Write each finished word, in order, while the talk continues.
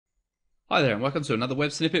Hi there and welcome to another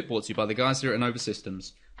web snippet brought to you by the guys here at Innova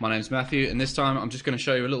Systems. My name's Matthew and this time I'm just going to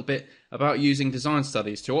show you a little bit about using design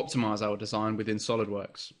studies to optimize our design within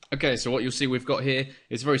SolidWorks. Okay, so what you'll see we've got here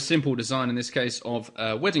is a very simple design in this case of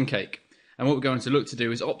a wedding cake. And what we're going to look to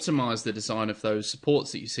do is optimize the design of those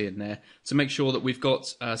supports that you see in there to make sure that we've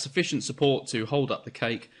got sufficient support to hold up the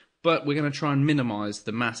cake, but we're going to try and minimize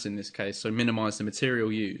the mass in this case, so minimize the material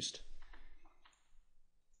used.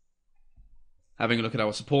 Having a look at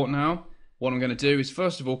our support now, what I'm going to do is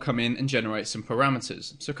first of all come in and generate some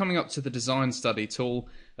parameters. So coming up to the design study tool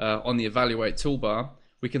on the evaluate toolbar,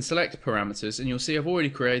 we can select parameters and you'll see I've already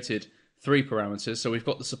created 3 parameters. So we've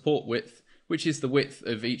got the support width, which is the width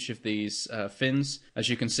of each of these fins, as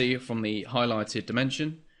you can see from the highlighted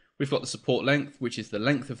dimension. We've got the support length, which is the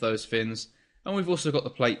length of those fins, and we've also got the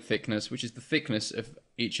plate thickness, which is the thickness of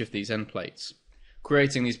each of these end plates.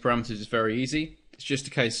 Creating these parameters is very easy. It's just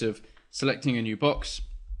a case of selecting a new box,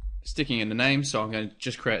 sticking in the name, so I'm going to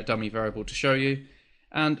just create a dummy variable to show you,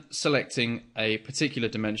 and selecting a particular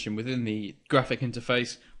dimension within the graphic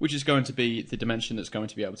interface, which is going to be the dimension that's going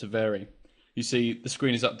to be able to vary. You see the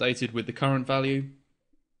screen is updated with the current value,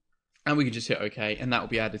 and we can just hit OK, and that will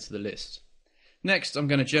be added to the list. Next, I'm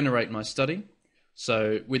going to generate my study.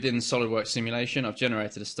 So within SolidWorks Simulation, I've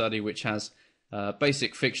generated a study which has a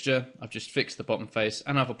basic fixture. I've just fixed the bottom face,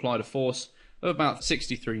 and I've applied a force of about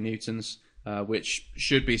 63 newtons, which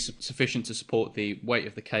should be sufficient to support the weight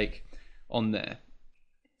of the cake on there.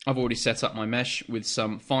 I've already set up my mesh with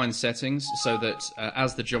some fine settings so that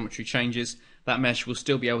as the geometry changes, that mesh will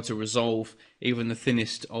still be able to resolve even the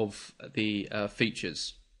thinnest of the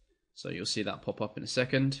features. So you'll see that pop up in a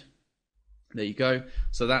second. There you go.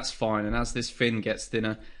 So that's fine, and as this fin gets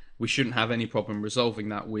thinner, we shouldn't have any problem resolving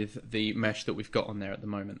that with the mesh that we've got on there at the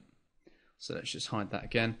moment. So let's just hide that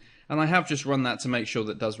again. And I have just run that to make sure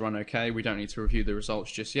that it does run okay. We don't need to review the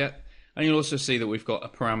results just yet. And you'll also see that we've got a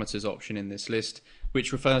parameters option in this list,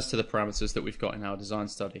 which refers to the parameters that we've got in our design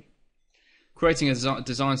study. Creating a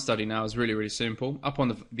design study now is really simple. Up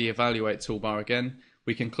on the evaluate toolbar again,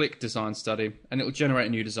 we can click design study and it will generate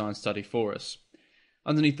a new design study for us.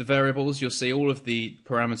 Underneath the variables, you'll see all of the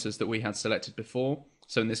parameters that we had selected before.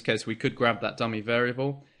 So in this case, we could grab that dummy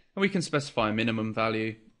variable and we can specify a minimum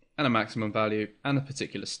value and a maximum value and a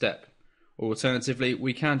particular step. Or alternatively,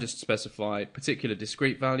 we can just specify particular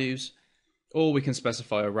discrete values, or we can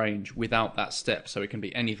specify a range without that step, so it can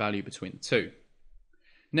be any value between the two.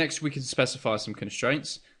 Next, we can specify some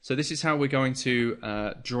constraints. So this is how we're going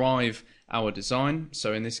to drive our design.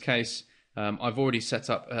 So in this case, I've already set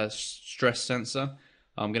up a stress sensor.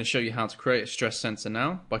 I'm going to show you how to create a stress sensor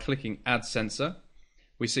now by clicking Add Sensor.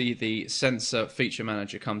 We see the sensor feature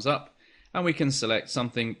manager comes up, and we can select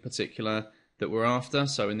something particular that we're after.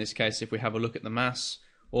 So in this case, if we have a look at the mass,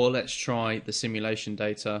 or let's try the simulation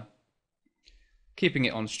data, keeping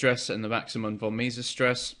it on stress and the maximum von Mises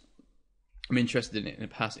stress. I'm interested in it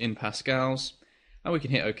in pascals, and we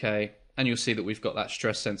can hit OK, and you'll see that we've got that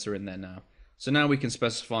stress sensor in there now. So now we can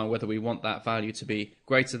specify whether we want that value to be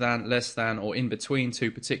greater than, less than, or in between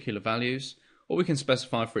 2 particular values, or we can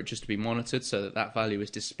specify for it just to be monitored so that that value is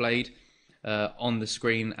displayed on the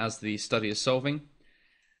screen as the study is solving.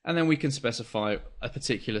 And then we can specify a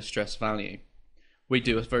particular stress value. We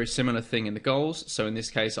do a very similar thing in the goals. So in this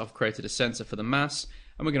case, I've created a sensor for the mass,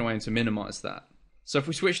 and we're going to aim to minimize that. So if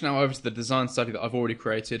we switch now over to the design study that I've already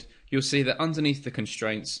created, you'll see that underneath the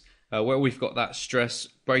constraints, where we've got that stress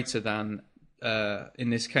greater than, in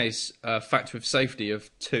this case, a factor of safety of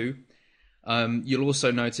 2, you'll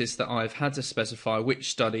also notice that I've had to specify which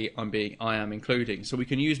study I am including. So we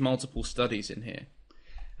can use multiple studies in here.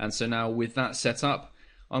 And so now with that set up,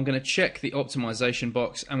 I'm going to check the optimization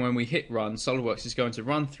box, and when we hit run, SolidWorks is going to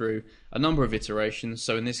run through a number of iterations.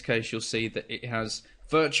 So in this case, you'll see that it has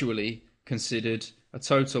virtually considered a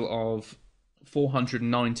total of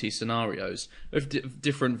 490 scenarios of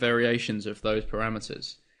different variations of those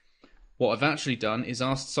parameters. What I've actually done is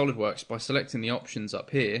asked SolidWorks, by selecting the options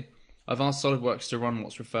up here, I've asked SolidWorks to run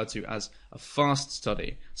what's referred to as a fast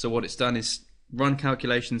study. So what it's done is run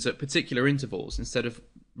calculations at particular intervals instead of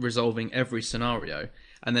resolving every scenario,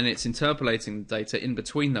 and then it's interpolating the data in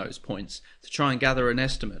between those points to try and gather an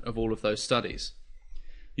estimate of all of those studies.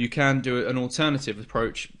 You can do an alternative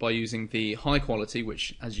approach by using the high quality,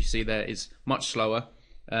 which as you see there is much slower,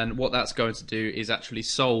 and what that's going to do is actually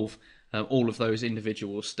solve all of those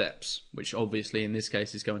individual steps, which obviously in this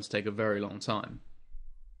case is going to take a very long time.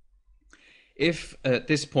 If at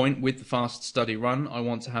this point with the fast study run I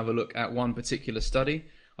want to have a look at one particular study,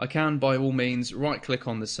 I can by all means right click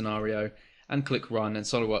on the scenario and click run, and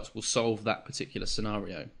SolidWorks will solve that particular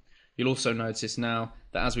scenario. You'll also notice now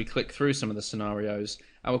that as we click through some of the scenarios,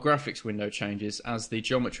 our graphics window changes as the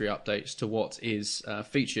geometry updates to what is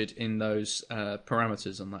featured in those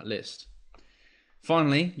parameters on that list.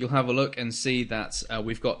 Finally, you'll have a look and see that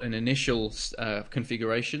we've got an initial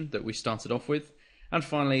configuration that we started off with. And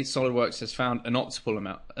finally, SolidWorks has found an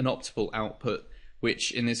optimal output,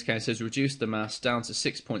 which in this case has reduced the mass down to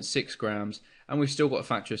 6.6 grams, and we've still got a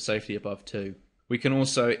factor of safety above 2. We can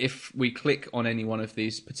also, if we click on any one of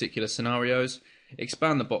these particular scenarios,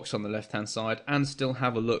 expand the box on the left-hand side and still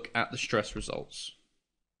have a look at the stress results.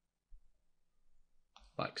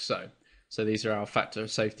 Like so. So these are our factor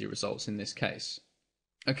of safety results in this case.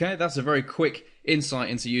 Okay, that's a very quick insight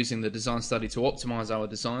into using the design study to optimize our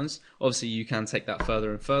designs. Obviously you can take that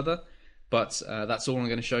further and further, but that's all I'm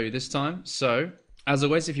going to show you this time. So, as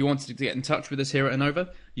always, if you wanted to get in touch with us here at Innova,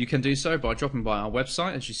 you can do so by dropping by our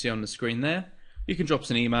website, as you see on the screen there. You can drop us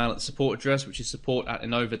an email at the support address, which is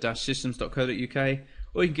support@innova-systems.co.uk,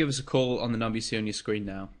 or you can give us a call on the number you see on your screen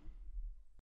now.